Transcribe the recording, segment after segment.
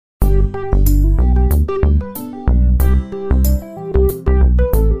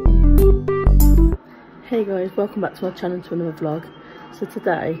guys, welcome back to my channel, to another vlog. So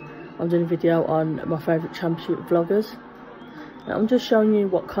today I'm doing a video on my favourite championship vloggers. Now, I'm just showing you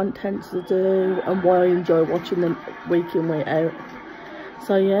what contents they do and why I enjoy watching them week in, week out.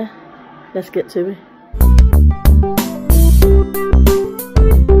 So yeah, let's get to it.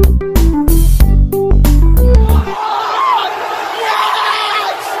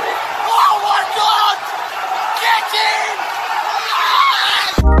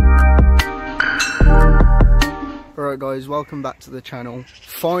 Alright guys, welcome back to the channel.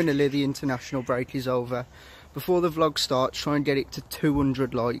 Finally the international break is over. Before the vlog starts, try and get it to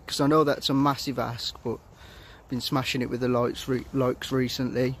 200 likes. I know that's a massive ask, but I've been smashing it with the likes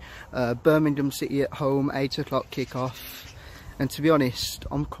recently. Birmingham City at home, 8 o'clock kickoff. And to be honest,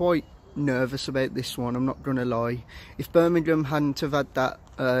 I'm quite nervous about this one, I'm not going to lie. If Birmingham hadn't have had that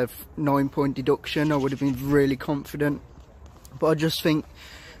 9-point deduction, I would have been really confident. But I just think,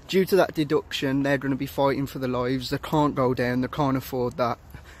 due to that deduction, they're going to be fighting for their lives. They can't go down, they can't afford that.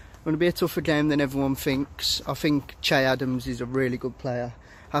 It's going to be a tougher game than everyone thinks. I think Che Adams is a really good player.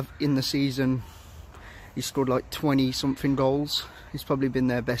 In the season, he scored like 20 something goals. He's probably been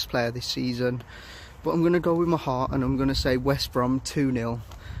their best player this season. But I'm going to go with my heart and I'm going to say West Brom 2-0.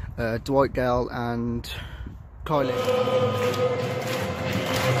 Dwight Gale and Kylie.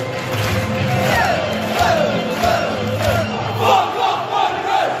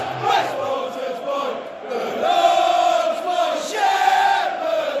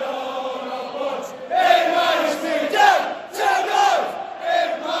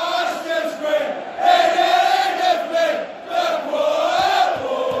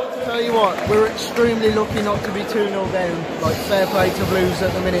 We're extremely lucky not to be 2-0 down. Like, fair play to Blues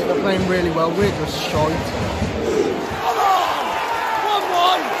at the minute, they're playing really well, we're just shite. Come on!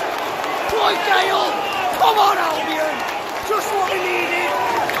 1-1! Dwight Gale! Come on, Albion! Just what we needed!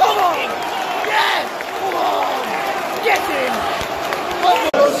 Come on! Yes! Come on! Get in!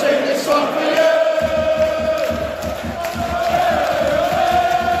 I'll sing this song for you!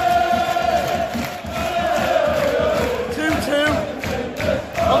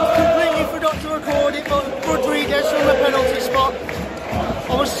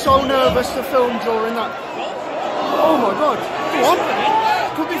 I was so nervous to film during that. Oh my god. Go on.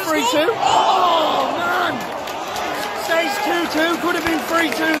 Could be 3-2. Oh man! Says 2-2. Could have been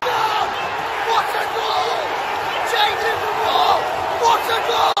 3-2. What a goal! Changing the ball! What a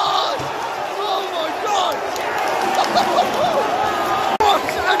goal! Oh my god! What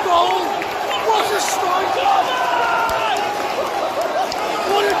a goal! What a strike!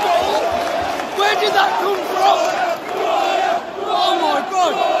 What a goal! Where did that come from? Oh my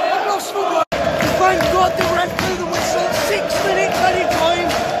god, I've lost my word. Thank God the ref blew the whistle. 6 minutes any time.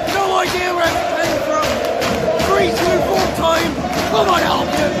 No idea where it came from. 3-2 full time. Come on,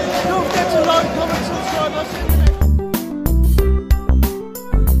 Albion. Don't forget to like, comment, subscribe. I'll see you in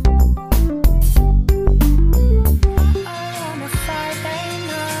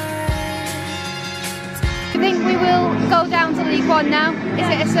Do you think we will go down to League One now? Is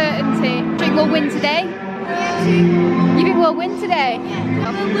it a certainty? Do you think we'll win today? You think we'll win today?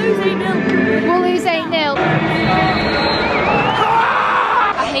 Yeah. We'll lose 8-0. We'll lose 8-0.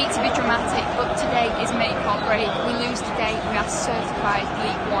 I hate to be dramatic, but today is make or break. We lose today, we are certified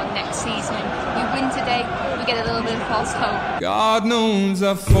League One next season. We win today, we get a little bit of false hope. God knows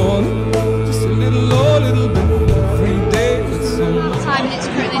I've fallen just a little bit every day. Time and it's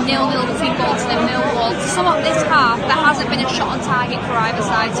currently 0-0 between Bolton and Millwall. To sum up this half, there hasn't been a shot on target for either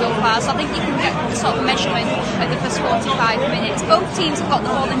side so far, so I think you can get the sort of measurement at the first 45 minutes. Both teams have got the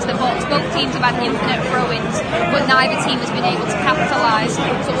ball into the box, both teams have had infinite throw-ins, but neither team has been able to capitalise.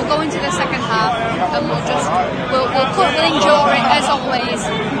 So we'll go into the second half and we'll endure it as always.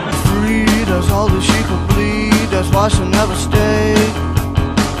 Free, that's all that she could bleed, that's why she'll never stay.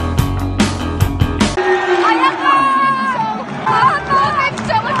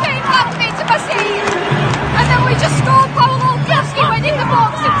 And then we just scored. Paolo Diaski went in the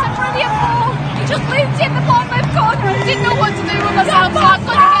box. It was a brilliant ball. He just looped in the bottom of corner. Didn't know what to do with myself, so I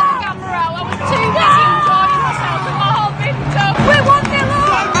couldn't get the camera out. I was too busy enjoying myself with my whole window. We're 1-0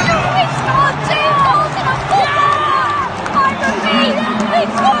 up. We scored 2 goals in a football match. I repeat, we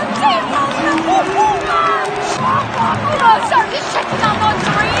scored 2 goals in a football match. Oh, sorry, just checking I'm not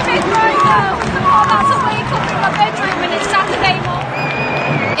dreaming right now. Oh, that's a wake up in my bedroom and it's Saturday morning.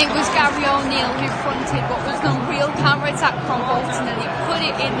 It was Gary O'Neill who fronted what was no real counter-attack from Bolton and he put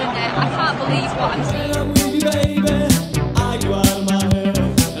it in the net. I can't believe what I'm seeing. If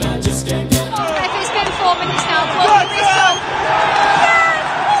it's been 4 minutes now, close the whistle. Yes!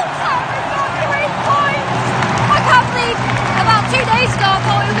 Bolton, we've got 3 points! I can't believe about 2 days ago I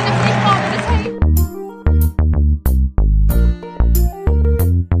thought we were going to finish bottom of the table.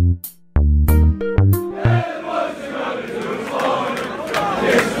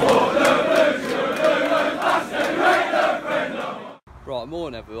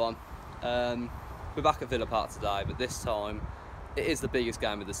 Morning everyone. We're back at Villa Park today, but this time it is the biggest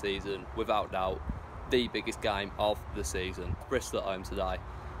game of the season, without doubt. The biggest game of the season. Bristol at home today.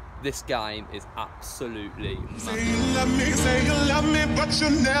 This game is absolutely massive. Say you love me, but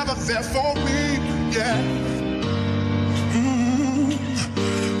you're never there for me. Yeah.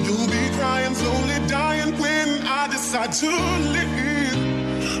 You'll be crying, slowly dying when I decide to leave.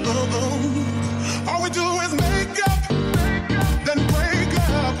 All we do is make up, then break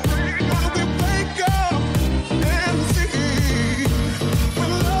up. Why we wake up and see when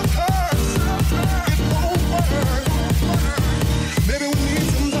love hurts, it won't work. Maybe we need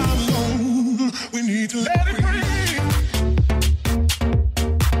some time alone. We need to let it breathe.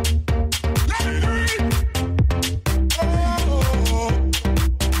 Let it breathe. Oh.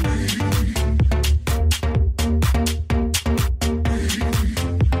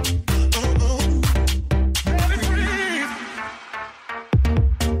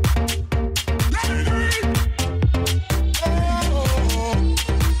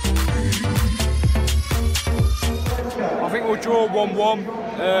 I think we'll draw 1-1.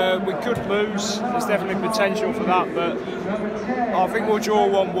 We could lose, there's definitely potential for that, but I think we'll draw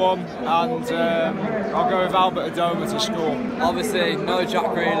 1-1 and I'll go with Albert Adoma to score. Obviously, no Jack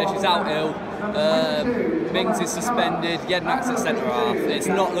Grealish, he's out ill. Mings is suspended, Jednak's at centre half. It's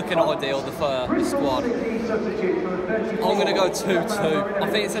not looking ideal for the squad. I'm going to go 2-2. I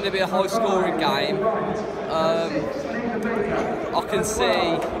think it's going to be a high scoring game. I can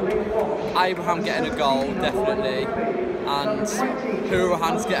see Abraham getting a goal, definitely, and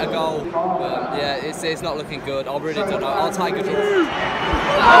Hourihan's get a goal. But yeah, it's not looking good. I really don't know. I'll take a draw.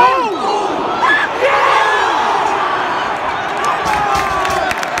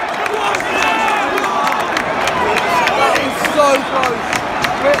 So close.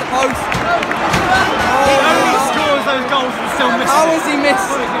 We're at the post. He only scores those goals and still misses. How has he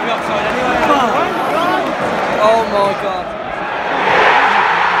missed? Oh my god.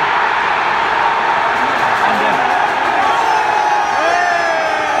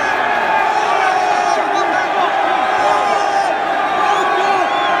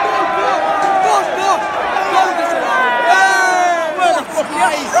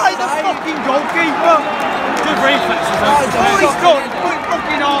 Right, the fucking goalkeeper! Good reflexes, though. He's got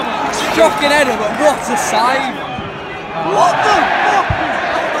fucking armour. Shocking header, but what a save! What the fuck?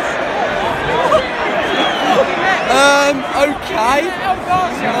 Okay.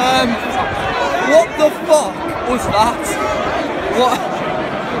 What the fuck was that? What?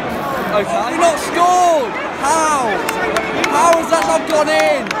 Okay. We've not scored! How? How has that not gone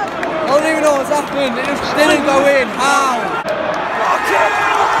in? I don't even know what's happened. It just didn't go in. How?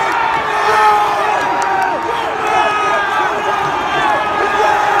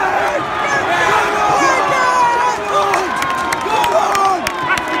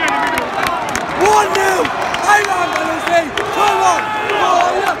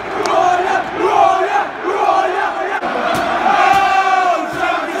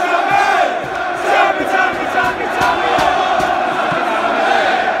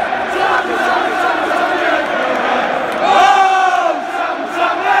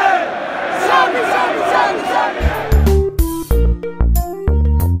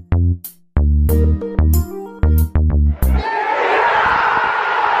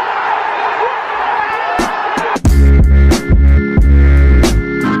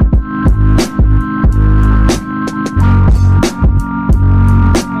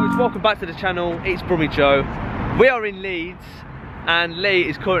 Welcome back to the channel, it's Brummy Joe. We are in Leeds and Lee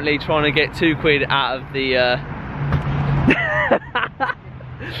is currently trying to get £2 out of the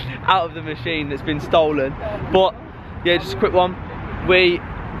out of the machine that's been stolen. But yeah, just a quick one. We're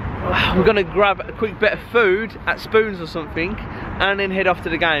gonna grab a quick bit of food at Spoons or something and then head off to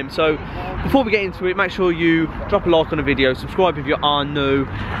the game. So before we get into it, make sure you drop a like on the video, subscribe if you are new.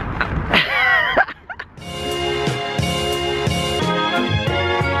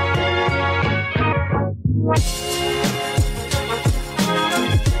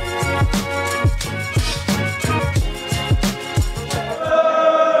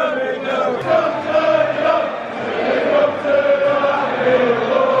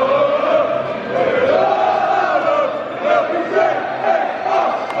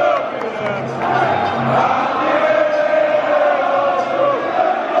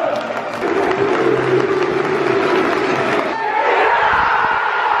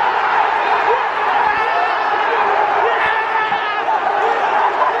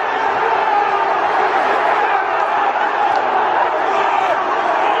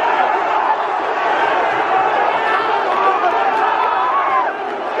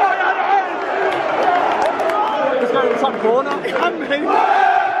 Corner. Gets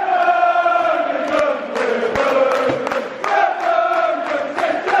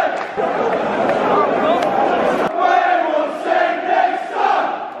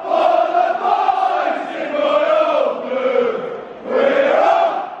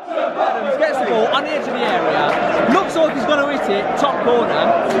the ball on the edge of the area. Looks like he's going to hit it, top corner.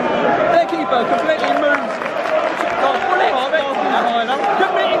 Their keeper completely moves.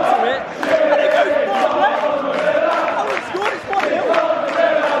 Commit into it, and it goes bottom left. Oh, he scored, it's 1-0. I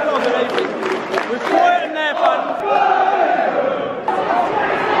can't believe it. We're quiet in there, fans.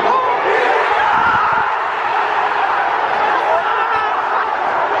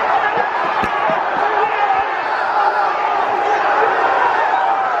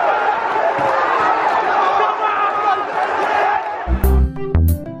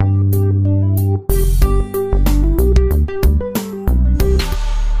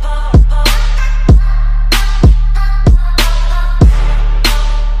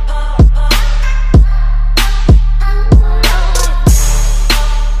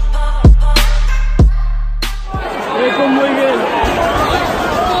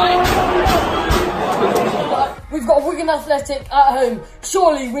 We've got Wigan Athletic at home.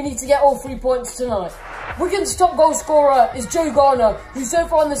 Surely we need to get all 3 points tonight. Wigan's top goal scorer is Joe Garner, who so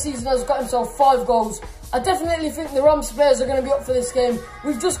far in the season has got himself 5 goals. I definitely think the Rams players are going to be up for this game.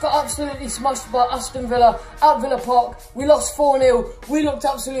 We've just got absolutely smashed by Aston Villa at Villa Park. We lost 4-0. We looked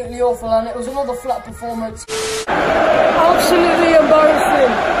absolutely awful and it was another flat performance. Absolutely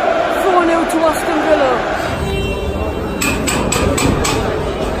embarrassing. 4-0 to Aston Villa.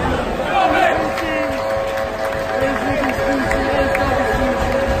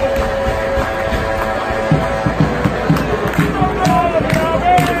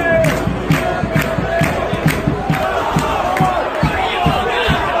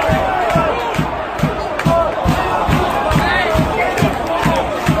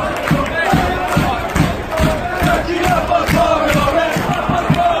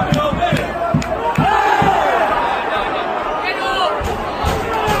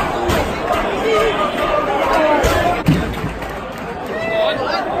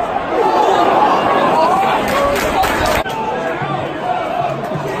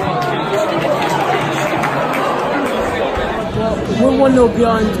 We're 1-0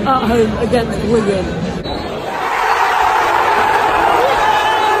 behind at home against Wigan.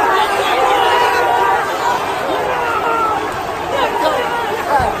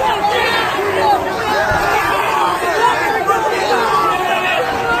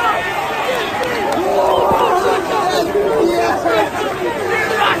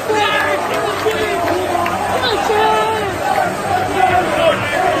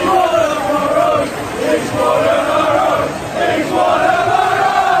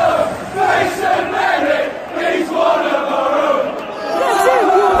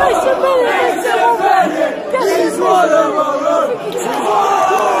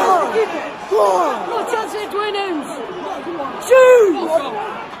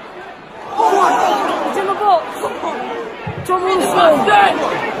 Tom Wilson!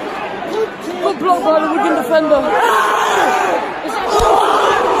 Good block by the Wigan defender.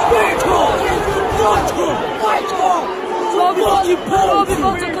 Derby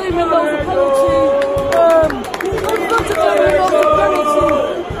got to claim him, that was a penalty. Derby got to claim him, that was a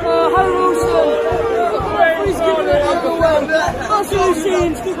penalty. Harry Wilson. He's giving it everywhere. That's what we've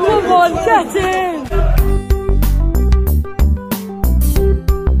seen. Come on, get in!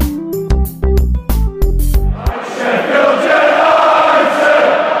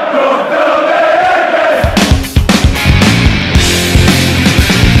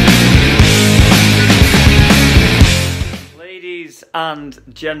 And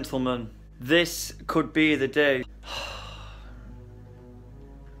gentlemen, this could be the day.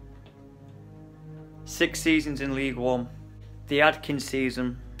 6 seasons in League One, the Adkins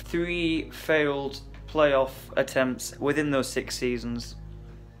season, 3 failed playoff attempts within those 6 seasons,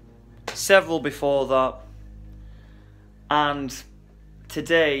 several before that, and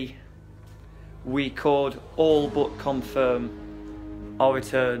today we could all but confirm our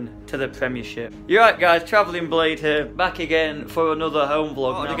return to the Premiership. You're right guys, Travelling Blade here, back again for another home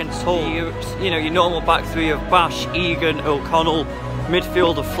vlog against Hull. You know, your normal back three of Bash, Egan, O'Connell,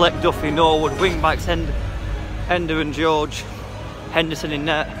 midfielder Fleck, Duffy, Norwood, wing backs Hender and George, Henderson in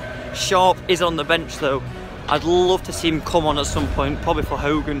net. Sharp is on the bench though. I'd love to see him come on at some point, probably for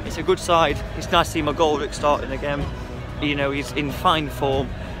Hogan. It's a good side. It's nice to see McGoldrick starting again. You know, he's in fine form,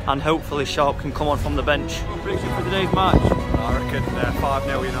 and hopefully Sharp can come on from the bench. Prediction for today's match? I reckon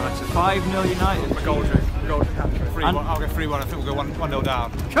 5-0 United. 5-0 United. McGoldrick hat-trick. 3-1. I'll go 3-1. I think we'll go 1-0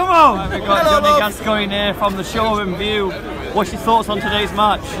 down. Come on! We've got Johnny Gascoigne here from the Shoreham View. What's your thoughts on today's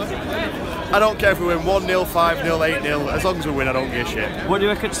match? I don't care if we win 1-0, 5-0, 8-0. As long as we win, I don't give a shit. What do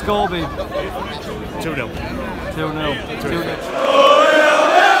you reckon score be? 2-0. 2-0. 2-0.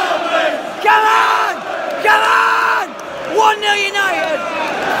 Come on! Come on! 1-0 United!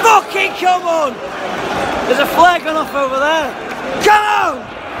 Fucking come on! There's a flag gone off over there. Come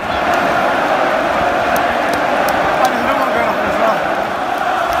on!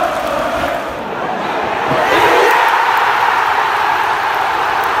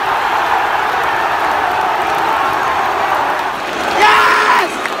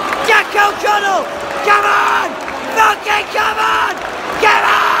 O'Connell! Come on! Fucking come on! Come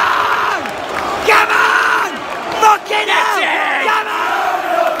on! Come on! Fucking hell! Come on!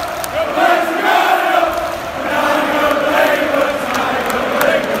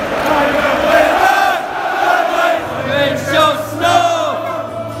 It's so snow!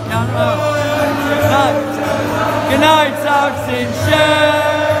 Good night, Austin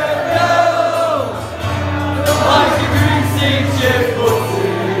Shadow! Like a greasy chip.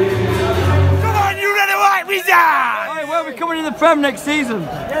 Hey, where are we coming in the Prem next season?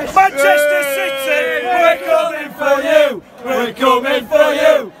 Yes. Manchester City, we're coming for you! We're coming for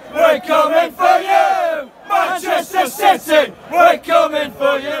you! We're coming for you! Manchester City, we're coming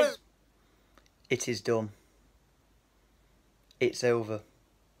for you! It is done. It's over.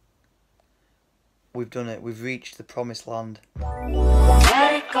 We've done it. We've reached the promised land.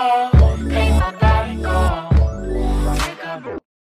 Let it go, let my body go.